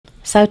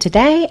So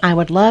today I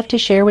would love to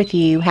share with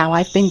you how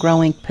I've been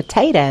growing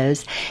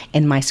potatoes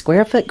in my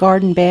square foot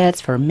garden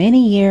beds for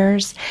many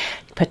years.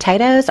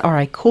 Potatoes are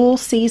a cool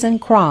season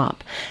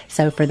crop.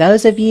 So for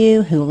those of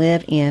you who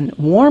live in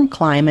warm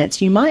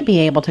climates, you might be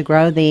able to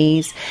grow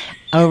these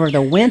over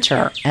the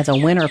winter as a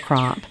winter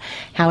crop.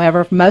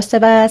 However, for most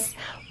of us,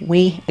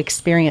 we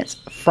experience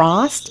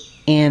frost,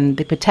 and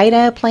the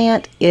potato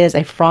plant is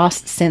a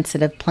frost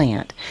sensitive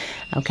plant.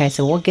 Okay,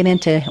 so we'll get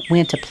into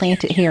when to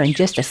plant it here in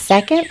just a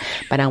second,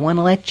 but I want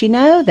to let you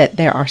know that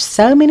there are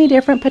so many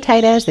different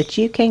potatoes that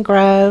you can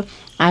grow.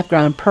 I've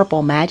grown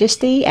Purple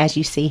Majesty, as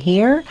you see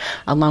here,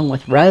 along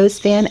with Rose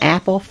Fin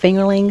Apple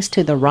Fingerlings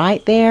to the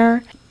right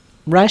there.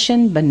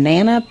 Russian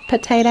banana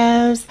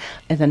potatoes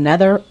is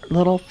another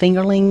little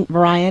fingerling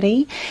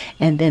variety.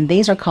 And then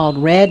these are called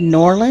Red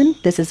Norland.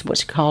 This is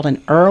what's called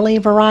an early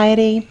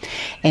variety.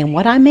 And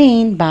what I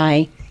mean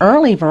by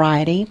early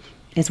variety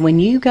is when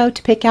you go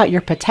to pick out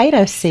your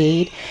potato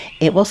seed,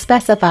 it will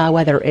specify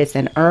whether it's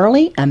an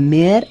early, a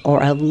mid,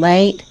 or a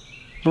late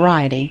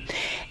variety.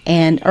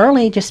 And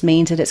early just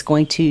means that it's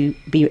going to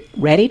be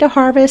ready to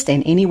harvest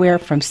in anywhere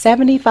from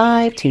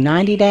 75 to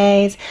 90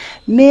 days,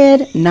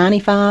 mid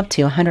 95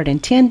 to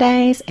 110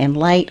 days, and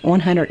late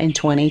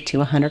 120 to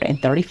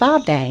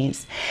 135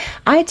 days.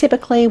 I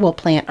typically will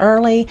plant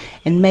early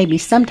and maybe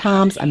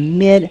sometimes a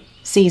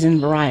mid-season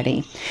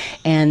variety.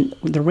 And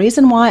the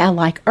reason why I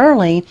like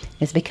early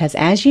is because,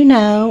 as you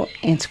know,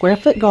 in square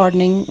foot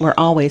gardening, we're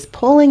always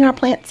pulling our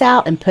plants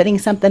out and putting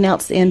something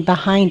else in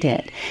behind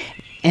it.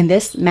 And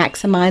this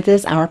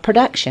maximizes our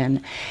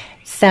production.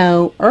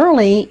 So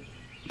early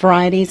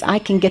varieties, I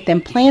can get them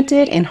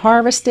planted and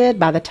harvested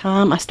by the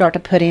time I start to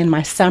put in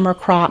my summer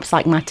crops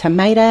like my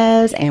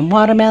tomatoes and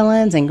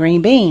watermelons and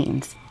green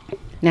beans.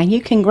 Now you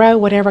can grow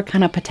whatever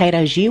kind of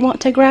potatoes you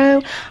want to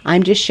grow.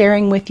 I'm just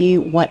sharing with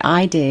you what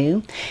I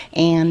do.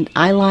 And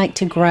I like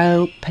to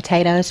grow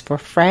potatoes for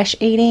fresh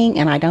eating,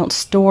 and I don't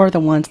store the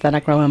ones that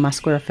I grow in my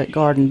square foot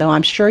garden, though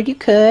I'm sure you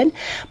could,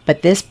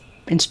 but this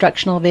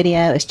instructional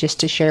video is just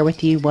to share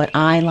with you what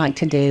I like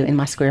to do in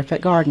my square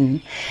foot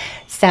garden.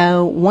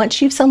 So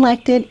once you've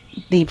selected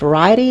the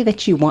variety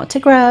that you want to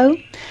grow,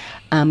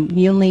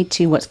 you'll need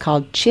to what's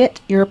called chit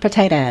your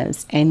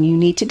potatoes, and you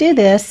need to do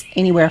this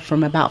anywhere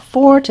from about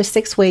 4 to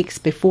 6 weeks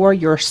before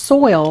your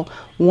soil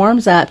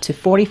warms up to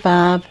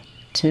 45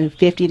 to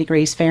 50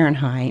 degrees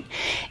Fahrenheit.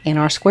 And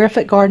our square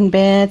foot garden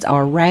beds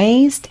are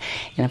raised,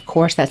 and of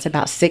course that's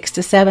about 6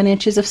 to 7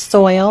 inches of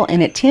soil,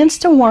 and it tends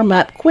to warm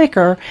up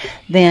quicker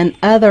than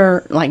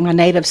other, like my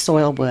native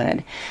soil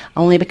would,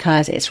 only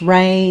because it's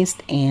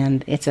raised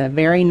and it's a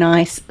very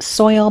nice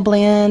soil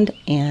blend,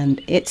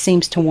 and it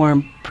seems to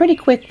warm pretty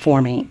quick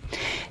for me.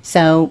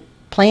 So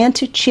plan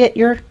to chit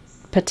your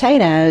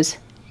potatoes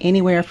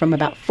anywhere from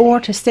about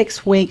 4 to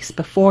 6 weeks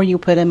before you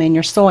put them in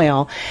your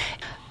soil.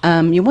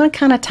 You want to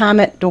kind of time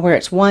it to where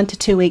it's 1 to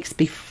 2 weeks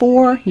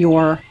before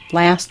your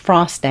last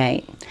frost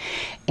date.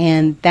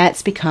 And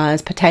that's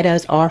because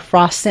potatoes are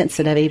frost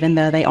sensitive. Even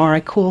though they are a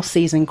cool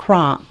season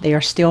crop, they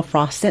are still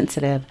frost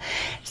sensitive.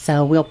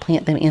 So we'll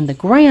plant them in the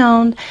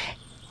ground,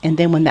 and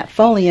then when that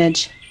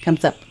foliage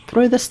comes up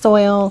through the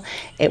soil,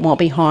 it won't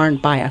be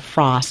harmed by a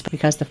frost,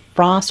 because the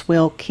frost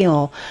will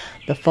kill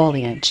the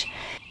foliage.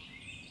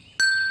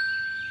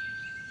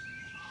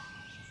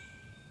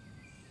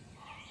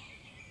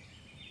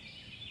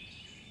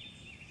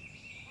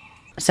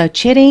 So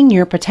chitting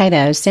your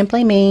potatoes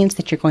simply means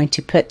that you're going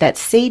to put that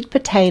seed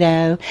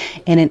potato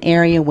in an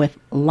area with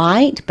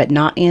light but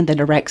not in the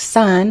direct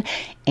sun,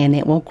 and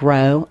it will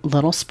grow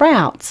little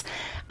sprouts.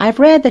 I've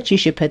read that you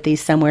should put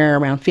these somewhere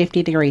around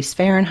 50 degrees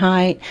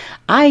Fahrenheit.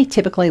 I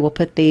typically will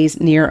put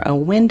these near a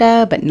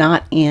window but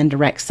not in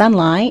direct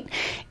sunlight,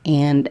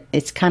 and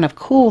it's kind of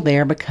cool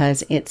there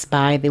because it's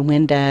by the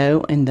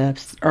window in the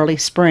early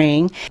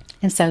spring,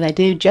 and so they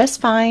do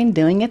just fine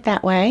doing it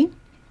that way.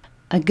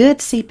 A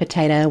good seed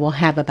potato will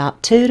have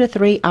about 2 to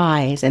 3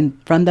 eyes, and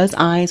from those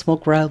eyes will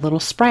grow little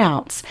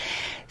sprouts.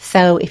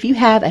 So if you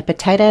have a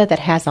potato that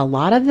has a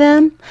lot of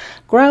them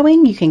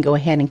growing, you can go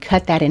ahead and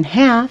cut that in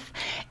half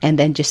and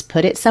then just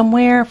put it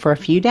somewhere for a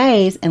few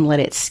days and let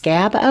it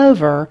scab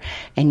over,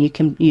 and you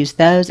can use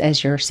those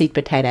as your seed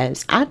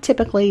potatoes. I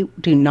typically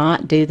do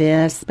not do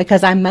this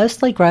because I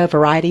mostly grow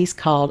varieties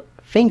called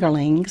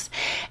fingerlings,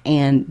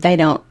 and they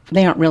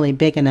aren't really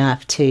big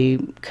enough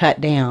to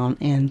cut down,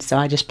 and so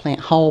I just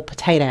plant whole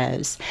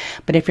potatoes.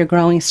 But if you're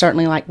growing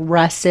certainly like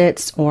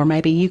russets or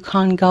maybe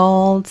Yukon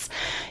Golds,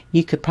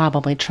 you could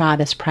probably try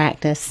this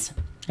practice.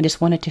 I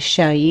just wanted to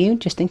show you,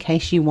 just in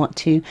case you want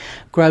to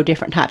grow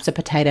different types of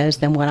potatoes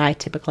than what I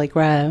typically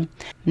grow.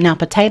 Now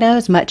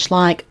potatoes, much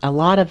like a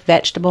lot of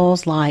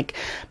vegetables like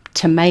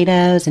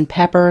tomatoes and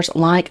peppers,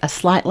 like a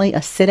slightly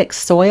acidic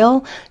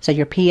soil, so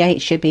your pH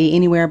should be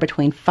anywhere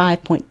between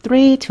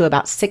 5.3 to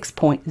about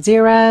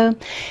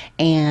 6.0,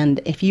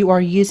 and if you are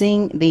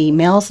using the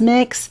Mel's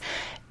Mix,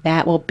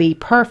 that will be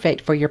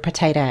perfect for your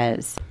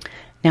potatoes.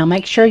 Now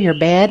make sure your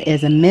bed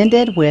is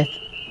amended with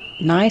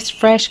nice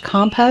fresh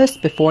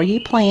compost before you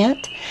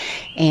plant,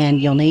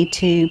 and you'll need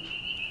to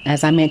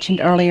As I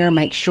mentioned earlier,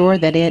 make sure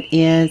that it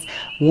is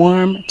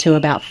warm to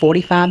about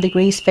 45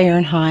 degrees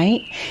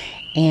Fahrenheit.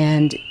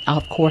 And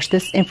of course,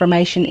 this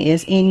information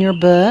is in your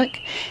book,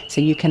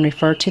 so you can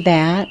refer to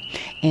that.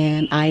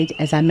 And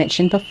as I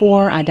mentioned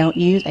before, I don't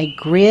use a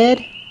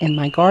grid in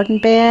my garden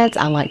beds.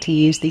 I like to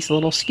use these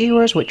little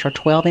skewers, which are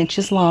 12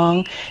 inches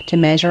long, to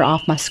measure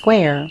off my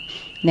square.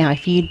 Now,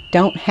 if you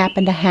don't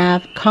happen to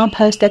have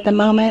compost at the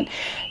moment,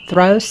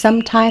 throw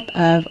some type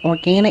of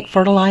organic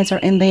fertilizer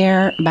in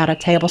there, about a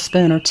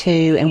tablespoon or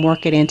two, and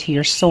work it into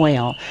your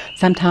soil.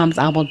 Sometimes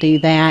I will do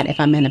that if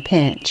I'm in a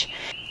pinch.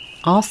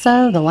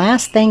 Also, the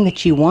last thing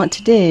that you want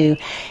to do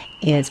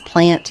is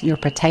plant your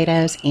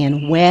potatoes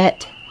in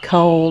wet,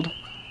 cold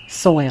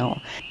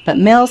soil. But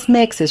Mel's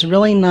Mix is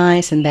really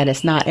nice in that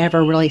it's not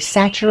ever really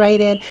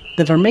saturated.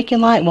 The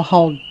vermiculite will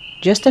hold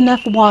just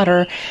enough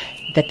water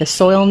that the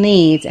soil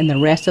needs, and the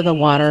rest of the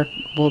water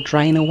will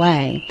drain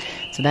away.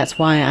 So that's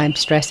why I'm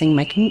stressing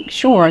making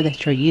sure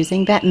that you're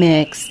using that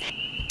mix,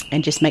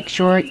 and just make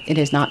sure it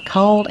is not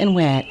cold and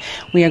wet.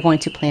 We are going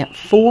to plant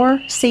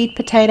 4 seed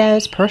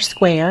potatoes per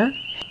square.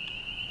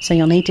 So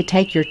you'll need to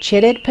take your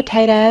chitted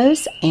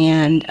potatoes,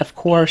 and of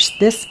course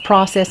this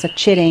process of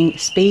chitting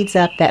speeds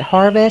up that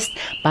harvest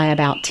by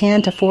about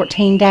 10 to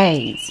 14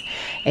 days.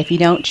 If you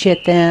don't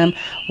chit them,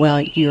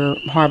 well, your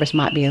harvest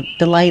might be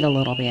delayed a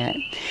little bit.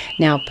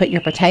 Now put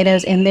your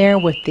potatoes in there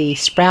with the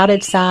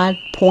sprouted side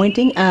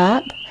pointing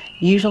up.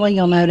 Usually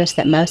you'll notice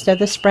that most of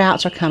the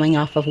sprouts are coming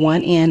off of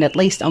one end, at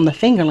least on the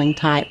fingerling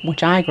type,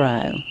 which I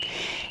grow.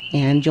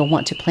 And you'll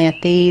want to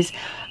plant these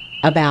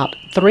about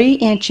 3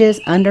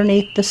 inches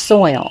underneath the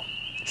soil.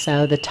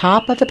 So the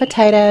top of the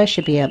potato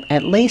should be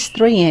at least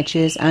 3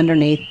 inches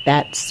underneath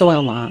that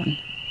soil line.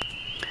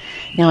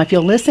 Now if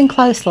you'll listen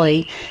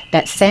closely,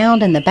 that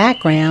sound in the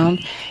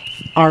background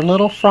are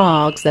little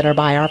frogs that are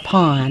by our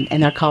pond,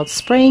 and they're called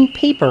spring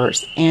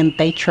peepers, and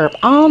they chirp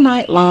all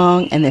night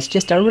long, and it's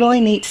just a really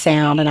neat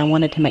sound, and I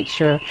wanted to make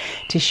sure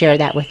to share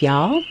that with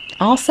y'all.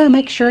 Also,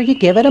 make sure you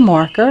give it a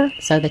marker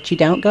so that you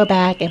don't go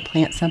back and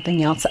plant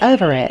something else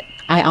over it.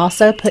 I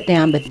also put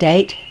down the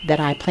date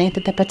that I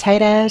planted the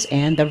potatoes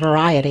and the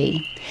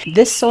variety.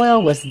 This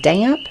soil was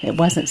damp, it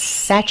wasn't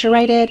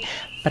saturated,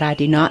 but I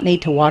do not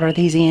need to water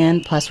these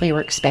in, plus we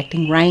were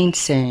expecting rain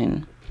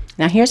soon.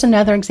 Now here's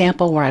another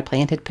example where I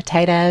planted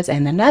potatoes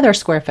in another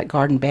square foot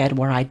garden bed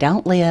where I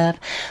don't live,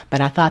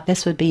 but I thought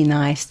this would be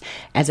nice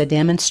as a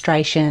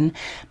demonstration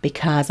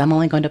because I'm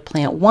only going to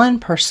plant 1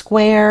 per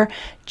square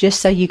just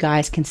so you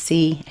guys can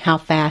see how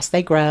fast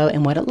they grow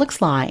and what it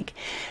looks like.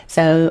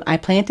 So I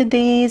planted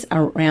these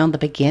around the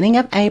beginning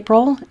of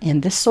April,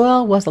 and this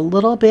soil was a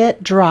little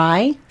bit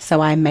dry,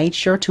 so I made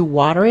sure to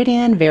water it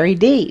in very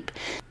deep.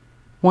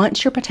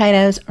 Once your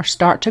potatoes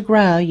start to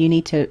grow, you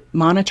need to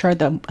monitor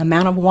the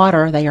amount of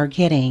water they are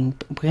getting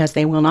because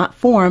they will not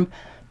form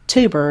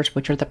tubers,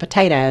 which are the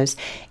potatoes,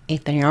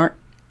 if they aren't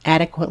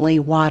adequately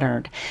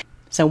watered.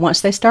 So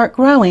once they start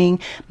growing,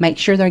 make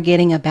sure they're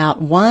getting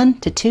about 1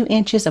 to 2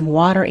 inches of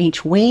water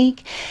each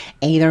week,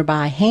 either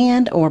by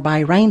hand or by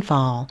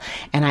rainfall.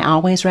 And I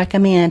always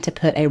recommend to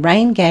put a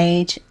rain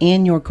gauge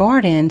in your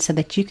garden so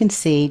that you can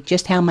see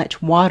just how much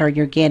water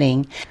you're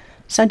getting.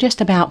 So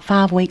just about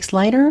 5 weeks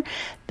later,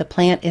 the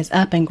plant is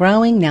up and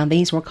growing. Now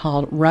these were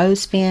called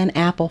rose fin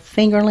apple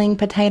fingerling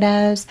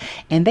potatoes,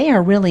 and they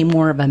are really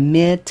more of a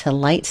mid to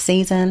late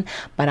season,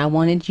 but I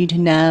wanted you to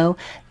know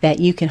that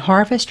you can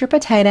harvest your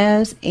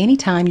potatoes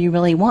anytime you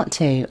really want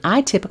to.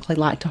 I typically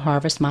like to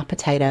harvest my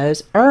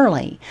potatoes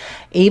early,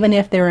 even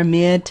if they're a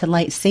mid to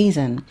late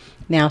season.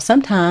 Now,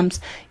 sometimes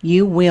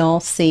you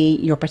will see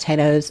your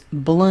potatoes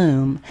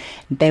bloom.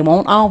 They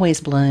won't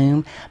always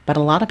bloom, but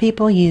a lot of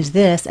people use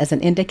this as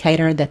an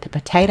indicator that the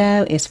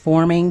potato is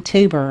forming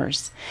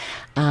tubers.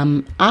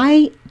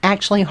 I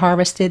actually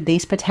harvested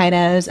these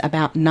potatoes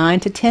about 9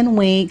 to 10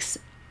 weeks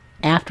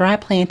after I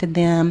planted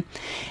them,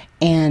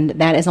 and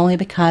that is only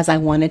because I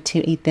wanted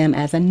to eat them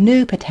as a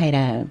new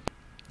potato.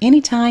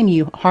 Anytime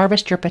you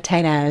harvest your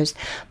potatoes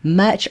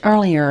much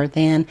earlier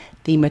than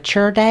the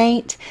mature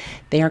date,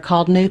 they are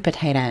called new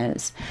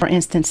potatoes. For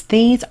instance,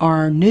 these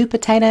are new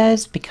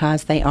potatoes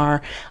because they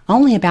are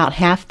only about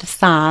half the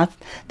size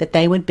that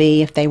they would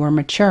be if they were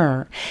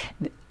mature.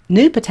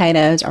 New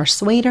potatoes are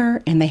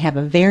sweeter and they have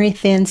a very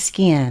thin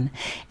skin,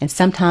 and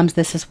sometimes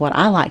this is what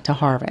I like to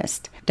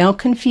harvest. Don't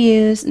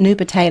confuse new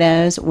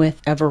potatoes with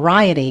a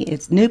variety.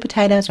 New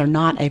potatoes are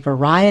not a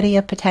variety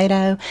of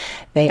potato.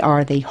 They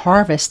are the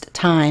harvest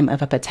time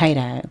of a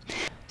potato.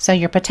 So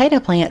your potato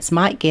plants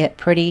might get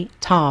pretty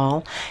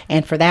tall,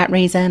 and for that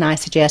reason I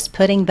suggest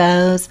putting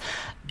those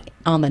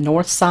on the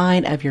north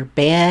side of your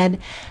bed,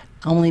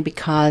 only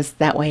because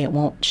that way it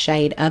won't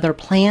shade other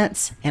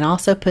plants, and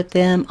also put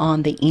them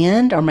on the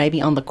end or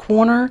maybe on the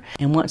corner,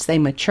 and once they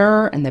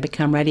mature and they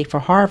become ready for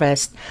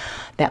harvest,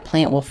 that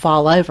plant will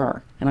fall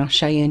over, and I'll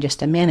show you in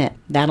just a minute.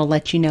 That'll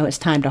let you know it's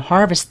time to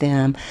harvest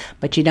them,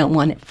 but you don't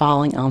want it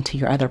falling onto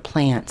your other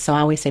plants. So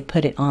I always say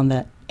put it on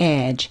the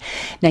edge.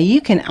 Now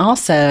you can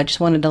also, I just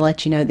wanted to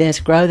let you know this,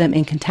 grow them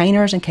in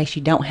containers in case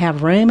you don't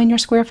have room in your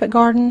square foot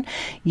garden.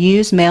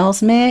 Use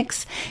Mel's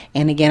Mix.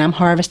 And again, I'm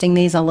harvesting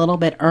these a little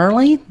bit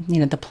early. You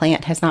know, the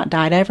plant has not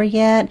died over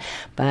yet,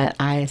 but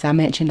as I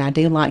mentioned, I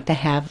do like to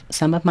have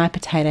some of my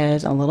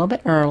potatoes a little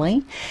bit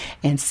early.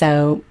 And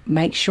so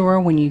make sure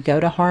when you go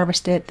to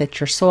harvest it that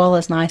your soil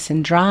is nice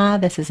and dry.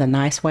 This is a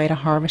nice way to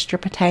harvest your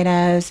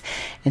potatoes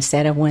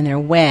instead of when they're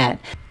wet.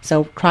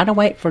 So try to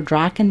wait for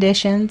dry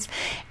conditions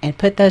and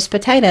put those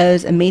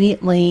potatoes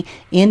immediately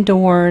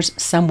indoors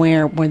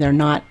somewhere where they're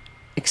not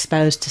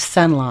exposed to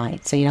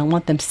sunlight. So you don't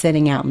want them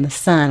sitting out in the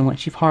sun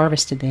once you've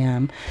harvested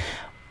them.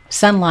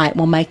 Sunlight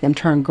will make them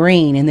turn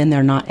green and then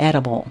they're not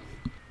edible.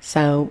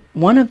 So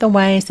one of the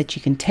ways that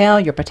you can tell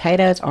your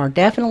potatoes are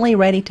definitely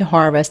ready to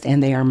harvest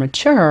and they are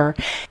mature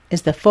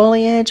is the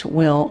foliage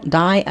will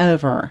die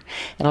over.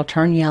 It'll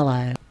turn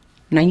yellow.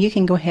 Now you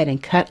can go ahead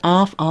and cut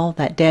off all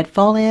that dead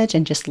foliage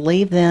and just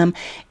leave them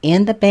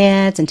in the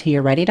beds until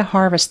you're ready to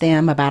harvest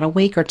them, about a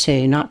week or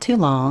two, not too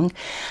long.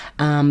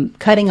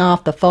 Cutting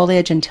off the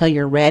foliage until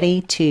you're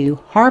ready to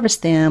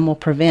harvest them will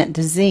prevent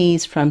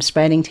disease from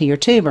spreading to your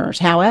tubers.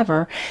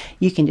 However,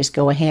 you can just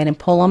go ahead and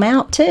pull them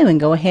out too and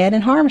go ahead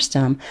and harvest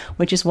them,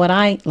 which is what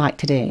I like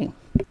to do.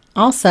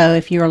 Also,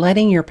 if you're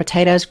letting your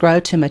potatoes grow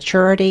to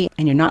maturity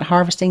and you're not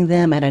harvesting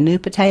them at a new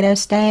potato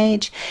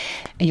stage,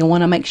 you'll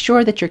want to make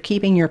sure that you're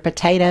keeping your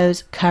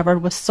potatoes covered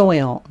with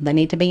soil. They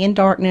need to be in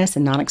darkness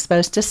and not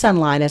exposed to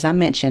sunlight, as I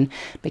mentioned,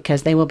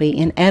 because they will be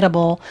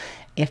inedible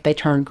if they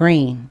turn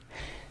green.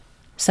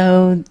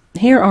 So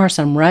here are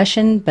some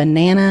Russian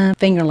banana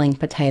fingerling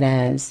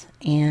potatoes,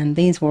 and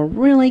these were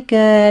really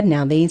good.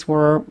 Now these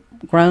were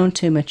grown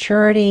to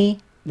maturity.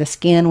 The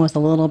skin was a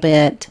little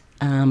bit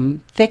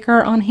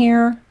thicker on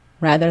here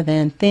rather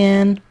than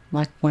thin,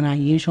 like when I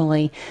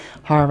usually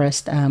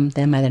harvest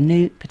them at a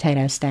new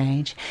potato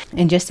stage.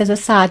 And just as a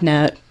side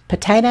note,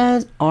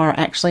 potatoes are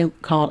actually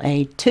called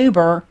a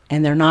tuber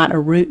and they're not a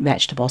root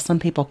vegetable. Some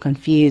people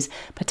confuse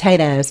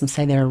potatoes and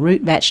say they're a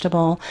root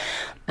vegetable.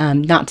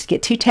 Not to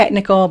get too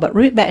technical, but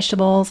root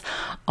vegetables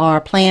are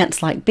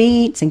plants like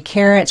beets and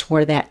carrots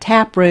where that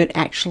taproot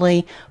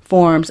actually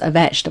forms a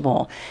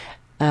vegetable.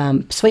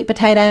 Sweet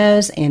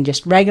potatoes and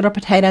just regular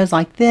potatoes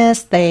like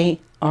this, they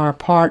are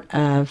part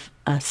of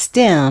a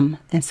stem,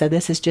 and so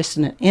this is just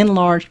an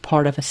enlarged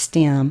part of a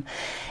stem,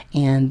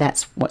 and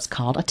that's what's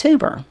called a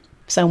tuber.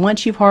 So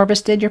once you've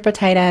harvested your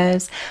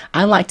potatoes,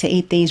 I like to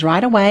eat these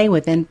right away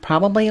within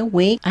probably a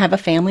week. I have a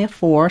family of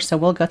 4, so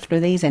we'll go through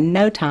these in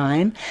no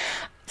time.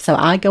 So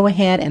I go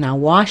ahead and I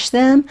wash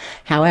them.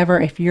 However,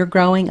 if you're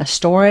growing a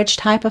storage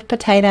type of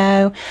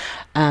potato,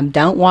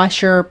 don't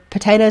wash your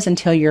potatoes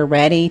until you're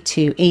ready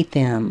to eat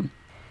them.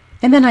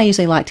 And then I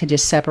usually like to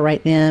just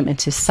separate them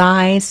into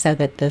size so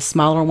that the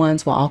smaller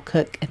ones will all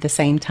cook at the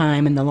same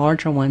time and the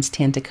larger ones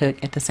tend to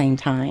cook at the same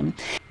time.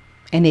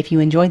 And if you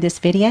enjoyed this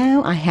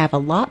video, I have a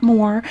lot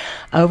more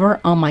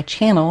over on my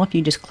channel. If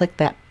you just click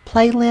that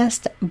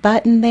playlist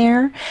button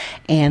there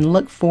and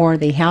look for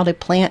the how to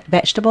plant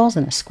vegetables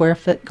in a square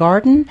foot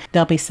garden.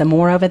 There'll be some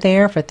more over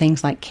there for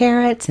things like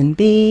carrots and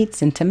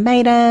beets and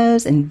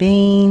tomatoes and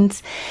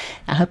beans.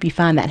 I hope you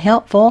find that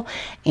helpful.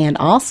 And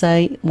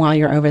also, while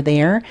you're over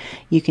there,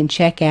 you can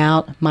check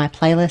out my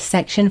playlist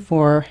section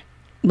for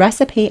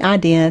recipe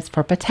ideas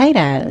for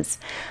potatoes.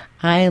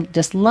 I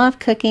just love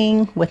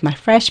cooking with my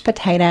fresh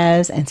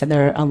potatoes, and so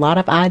there are a lot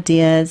of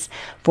ideas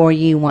for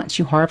you once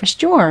you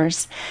harvest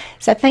yours.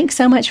 So thanks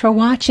so much for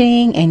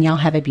watching, and y'all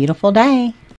have a beautiful day.